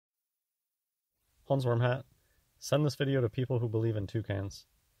Hunsworm Hat. Send this video to people who believe in toucans.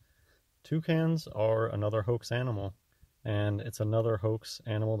 Toucans are another hoax animal, and it's another hoax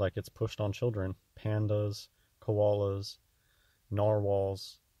animal that gets pushed on children. Pandas, koalas,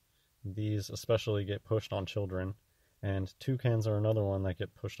 narwhals, these especially get pushed on children, and toucans are another one that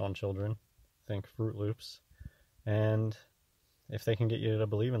get pushed on children. Think Fruit Loops. And if they can get you to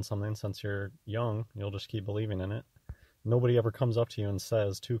believe in something since you're young, you'll just keep believing in it. Nobody ever comes up to you and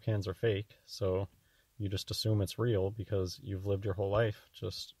says toucans are fake, so you just assume it's real because you've lived your whole life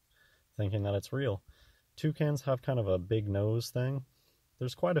just thinking that it's real. Toucans have kind of a big nose thing.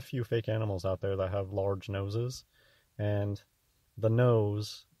 There's quite a few fake animals out there that have large noses, and the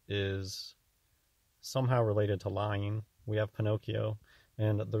nose is somehow related to lying. We have Pinocchio,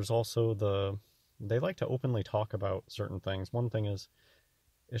 and there's also they like to openly talk about certain things. One thing is,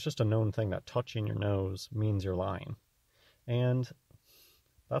 it's just a known thing that touching your nose means you're lying. And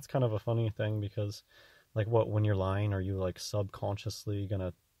that's kind of a funny thing because, like, when you're lying, are you, like, subconsciously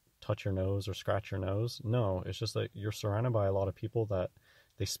gonna touch your nose or scratch your nose? No, it's just that you're surrounded by a lot of people that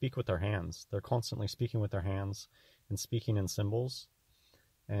they speak with their hands. They're constantly speaking with their hands and speaking in symbols.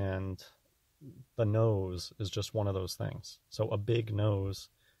 And the nose is just one of those things. So a big nose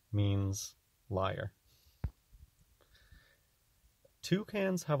means liar.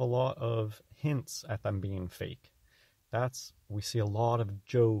 Toucans have a lot of hints at them being fake. We see a lot of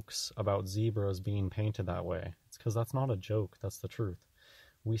jokes about zebras being painted that way. It's because that's not a joke, that's the truth.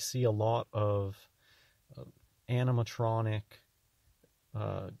 We see a lot of animatronic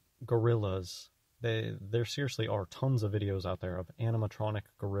gorillas. There seriously are tons of videos out there of animatronic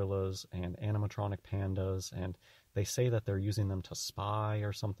gorillas and animatronic pandas, and they say that they're using them to spy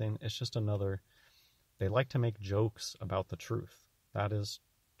or something. It's just they like to make jokes about the truth. That is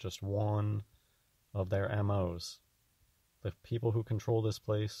just one of their MOs. The people who control this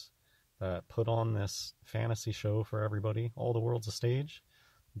place, that put on this fantasy show for everybody, all the world's a stage,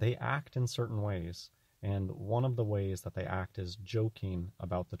 they act in certain ways. And one of the ways that they act is joking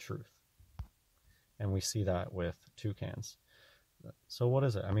about the truth. And we see that with toucans. So what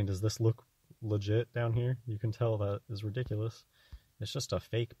is it? I mean, does this look legit down here? You can tell that is ridiculous. It's just a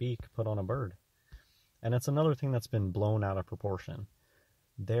fake beak put on a bird. And it's another thing that's been blown out of proportion.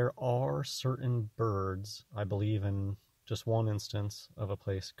 There are certain birds, I believe in just one instance of a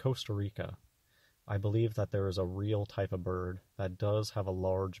place, Costa Rica. I believe that there is a real type of bird that does have a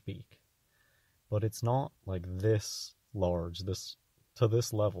large beak. But it's not like this large, to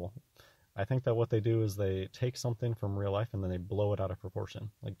this level. I think that what they do is they take something from real life and then they blow it out of proportion.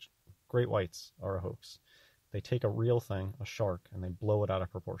 Like great whites are a hoax. They take a real thing, a shark, and they blow it out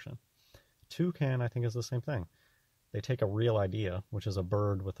of proportion. Toucan, I think, is the same thing. They take a real idea, which is a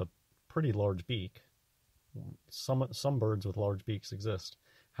bird with a pretty large beak. Some birds with large beaks exist.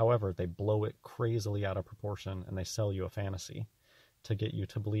 However, they blow it crazily out of proportion and they sell you a fantasy to get you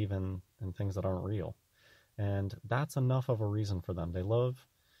to believe in things that aren't real. And that's enough of a reason for them.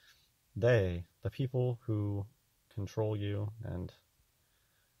 The people who control you, and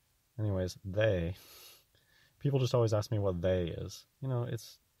anyways, people just always ask me what they is. You know,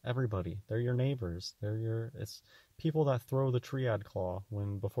 it's everybody. They're your neighbors. It's people that throw the triad claw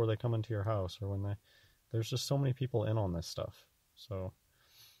before they come into your house, or there's just so many people in on this stuff. So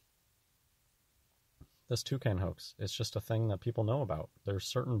this toucan hoax, it's just a thing that people know about. There's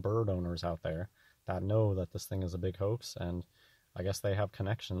certain bird owners out there that know that this thing is a big hoax, and I guess they have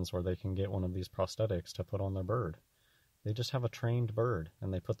connections where they can get one of these prosthetics to put on their bird. They just have a trained bird,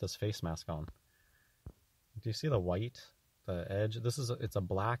 and they put this face mask on. Do you see the white, the edge? It's a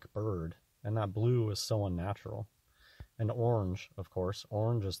black bird, and that blue is so unnatural. And orange, of course.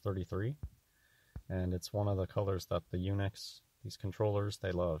 Orange is 33, and it's one of the colors that the eunuchs, these controllers,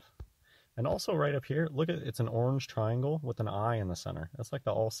 they love. And also right up here, look it's an orange triangle with an eye in the center. That's like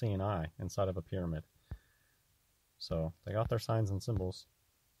the all-seeing eye inside of a pyramid. So they got their signs and symbols.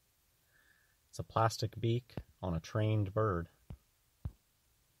 It's a plastic beak on a trained bird.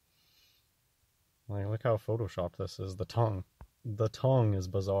 Like, look how photoshopped this is. The tongue. The tongue is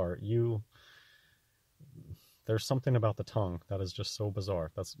bizarre. There's something about the tongue that is just so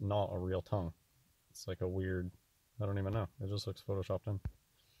bizarre. That's not a real tongue. It's like a weird, I don't even know. It just looks photoshopped in.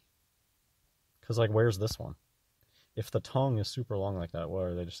 Because, like, where's this one? If the tongue is super long like that, what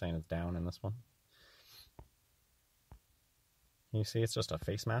are they just saying it's down in this one? Can you see it's just a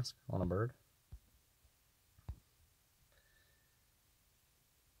face mask on a bird?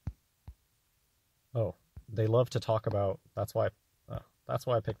 Oh, they love to talk about, that's why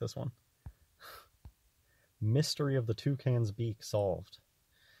I picked this one. Mystery of the toucan's beak solved.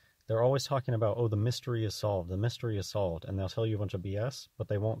 They're always talking about, oh, the mystery is solved, the mystery is solved, and they'll tell you a bunch of BS, but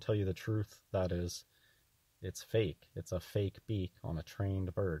they won't tell you the truth. That is, it's fake. It's a fake beak on a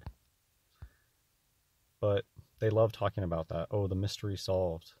trained bird. But they love talking about that. Oh, the mystery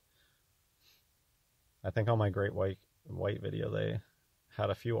solved. I think on my great white video, they had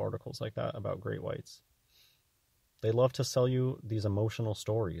a few articles like that about great whites. They love to sell you these emotional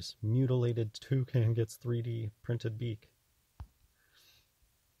stories. Mutilated toucan gets 3D printed beak.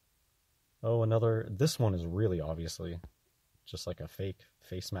 Oh, another... This one is really obviously just like a fake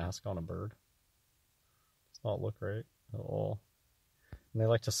face mask on a bird. Does not look right at all. And they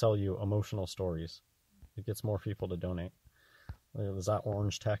like to sell you emotional stories. It gets more people to donate. Is that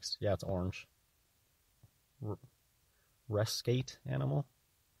orange text? Yeah, it's orange. Rescate animal?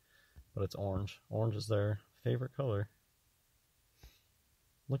 But it's orange. Orange is their favorite color.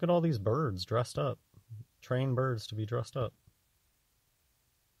 Look at all these birds dressed up. Train birds to be dressed up.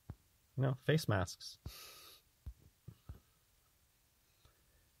 You know, face masks.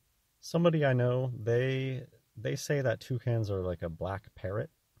 Somebody I know, they say that toucans are like a black parrot.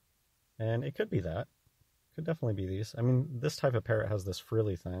 And it could be that. Could definitely be these. I mean, this type of parrot has this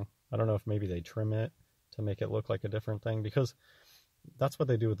frilly thing. I don't know if maybe they trim it to make it look like a different thing, because that's what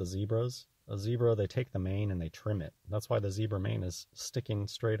they do with the zebras. A zebra, they take the mane and they trim it. That's why the zebra mane is sticking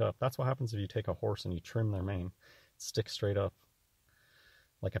straight up. That's what happens if you take a horse and you trim their mane. It sticks straight up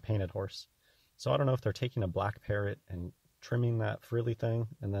like a painted horse. So I don't know if they're taking a black parrot and trimming that frilly thing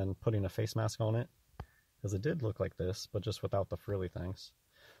and then putting a face mask on it, because it did look like this, but just without the frilly things.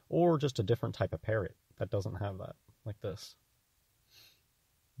 Or just a different type of parrot that doesn't have that, like this.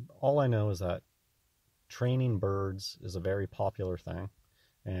 All I know is that training birds is a very popular thing,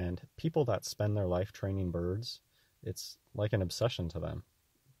 and people that spend their life training birds, it's like an obsession to them.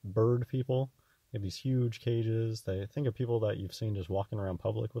 Bird people, they have these huge cages. They think of people that you've seen just walking around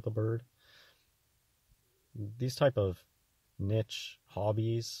public with a bird. These type of niche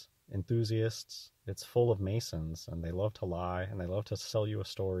hobbies, enthusiasts, it's full of masons, and they love to lie, and they love to sell you a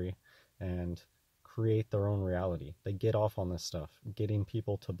story and create their own reality. They get off on this stuff, getting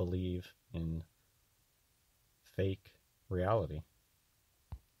people to believe in fake reality.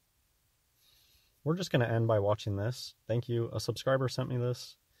 We're just going to end by watching this. Thank you. A subscriber sent me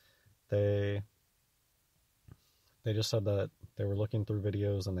this. They just said that they were looking through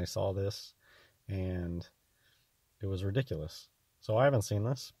videos and they saw this, and it was ridiculous. So I haven't seen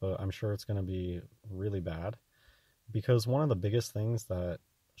this, but I'm sure it's going to be really bad, because one of the biggest things that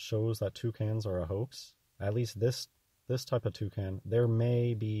shows that toucans are a hoax, at least this type of toucan, there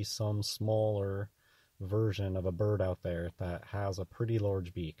may be some smaller version of a bird out there that has a pretty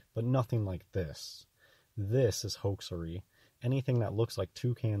large beak, but nothing like this. This is hoaxery. Anything that looks like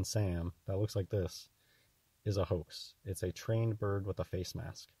Toucan Sam, that looks like this, is a hoax. It's a trained bird with a face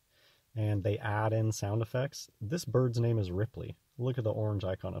mask. And they add in sound effects. This bird's name is Ripley. Look at the orange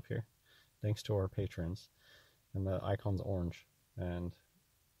icon up here. Thanks to our patrons. And the icon's orange. And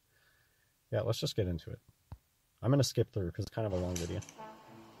yeah, let's just get into it. I'm going to skip through because it's kind of a long video.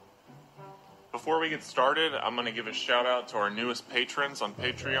 Before we get started, I'm going to give a shout out to our newest patrons on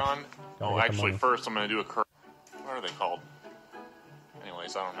Patreon. Oh, actually, first I'm going to do a... What are they called?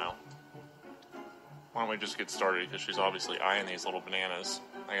 Anyways, I don't know. Why don't we just get started, because she's obviously eyeing these little bananas.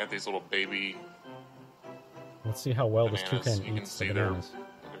 I got these little baby... Let's see how well bananas. This toucan You can eats see the bananas.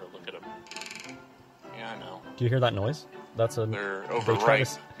 Look at them. Yeah, I know. Do you hear that noise? That's a... They're overripe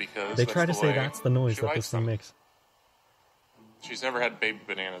because they try to say that's the noise that this thing makes. She's never had baby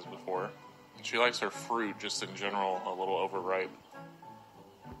bananas before. She likes her fruit, just in general, a little overripe.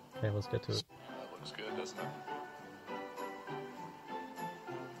 Okay, let's get to it. Yeah, that looks good, doesn't it?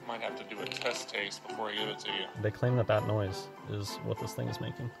 Might have to do a test taste before I give it to you. They claim that that noise is what this thing is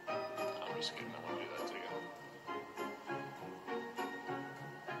making. I'm just kidding, I won't do that to you.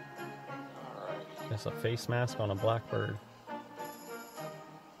 Alright. It's a face mask on a blackbird.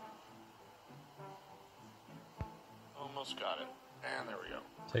 Almost got it. And there we go.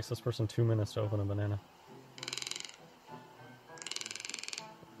 Takes this person 2 minutes to open a banana.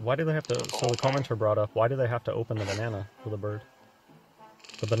 Why do they have to... So the commenter brought up, why do they have to open the banana for the bird?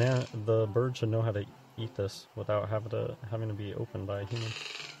 The bird should know how to eat this without having to be opened by a human.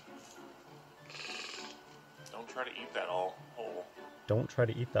 Don't try to eat that all whole. Don't try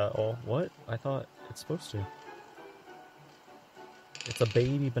to eat that all. What? I thought it's supposed to. It's a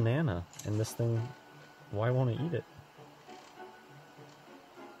baby banana, and this thing, why won't it eat it?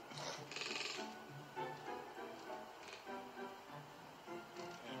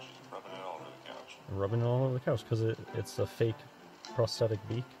 Yeah, she's rubbing it all over the couch. Rubbing it all over the couch, because it's a fake prosthetic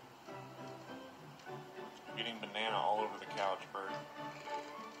beak. You're getting banana all over the couch, bird.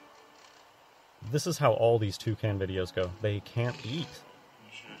 This is how all these toucan videos go. They can't eat.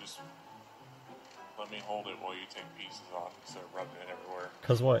 You should have just let me hold it while you take pieces off instead of rubbing it everywhere.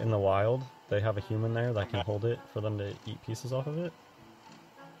 Because what, in the wild, they have a human there that can hold it for them to eat pieces off of it?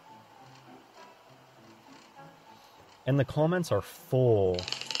 And the comments are full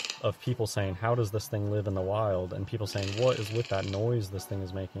of people saying, how does this thing live in the wild? And people saying, what is with that noise this thing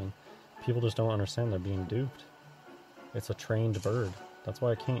is making? People just don't understand they're being duped. It's a trained bird. That's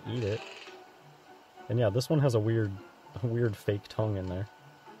why I can't eat it. And yeah, this one has a weird fake tongue in there.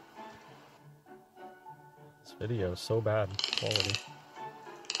 This video is so bad quality.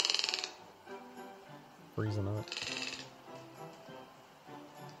 Freezing up.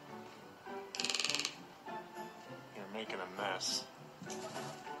 You're making a mess.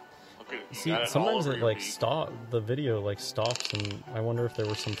 Look at, See, sometimes it like the video like stops, and I wonder if there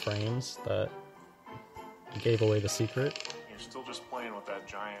were some frames that gave away the secret. You're still just playing with that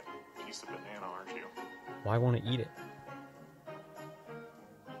giant piece of banana, aren't you? Why won't it eat it?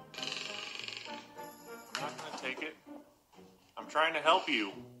 I'm not gonna take it. I'm trying to help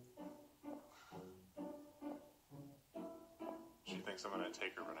you. She thinks I'm gonna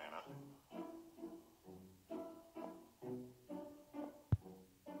take her banana.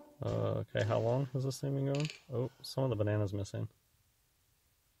 Okay, how long has this thing been going? Oh, some of the banana's missing.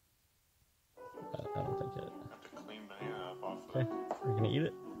 I don't think it. I have to clean banana up off Okay, are you gonna eat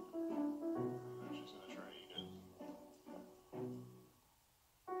it? She's gonna try to eat it.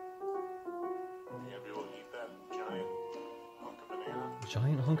 You gonna be able to eat that giant hunk of banana?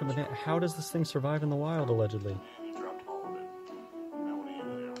 Giant hunk of banana? How does this thing survive in the wild, allegedly? And you dropped all of it. Now what are you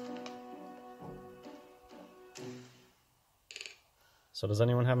gonna do? So does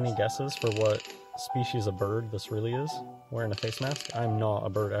anyone have any guesses for what species of bird this really is? Wearing a face mask? I'm not a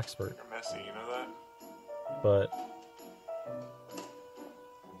bird expert, You're messy, you know that? but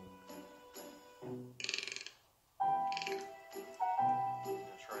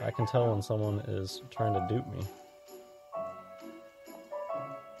I can tell when someone is trying to dupe me. I'll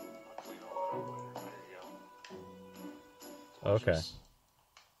clean all that up later. There you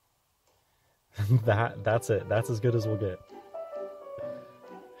go. Okay. That's it. That's as good as we'll get.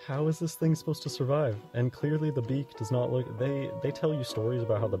 How is this thing supposed to survive? And clearly the beak does not look... They tell you stories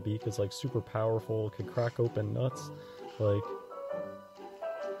about how the beak is like super powerful, can crack open nuts. Like,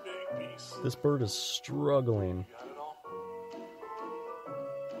 Big piece. this bird is struggling. You got it all?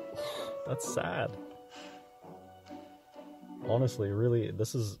 That's sad. Honestly, really,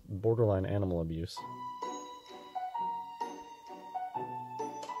 this is borderline animal abuse.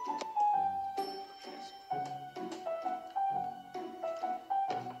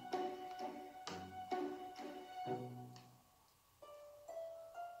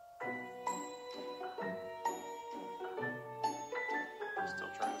 Still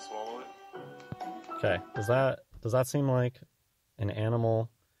trying to swallow it? Okay, does that seem like an animal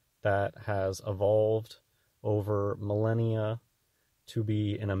that has evolved over millennia to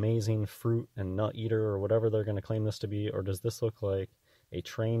be an amazing fruit and nut eater or whatever they're going to claim this to be? Or does this look like a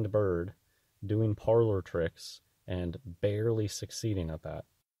trained bird doing parlor tricks and barely succeeding at that?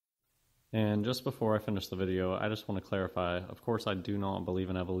 And just before I finish the video, I just want to clarify, of course I do not believe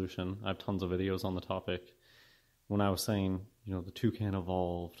in evolution. I have tons of videos on the topic. When I was saying, you know, the toucan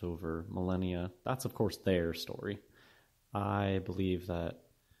evolved over millennia, that's of course their story. I believe that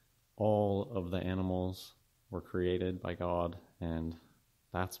all of the animals were created by God, and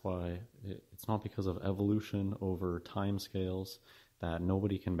that's why it's not because of evolution over time scales that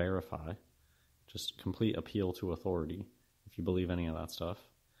nobody can verify. Just complete appeal to authority, if you believe any of that stuff.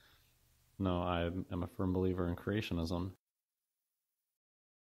 No, I am a firm believer in creationism,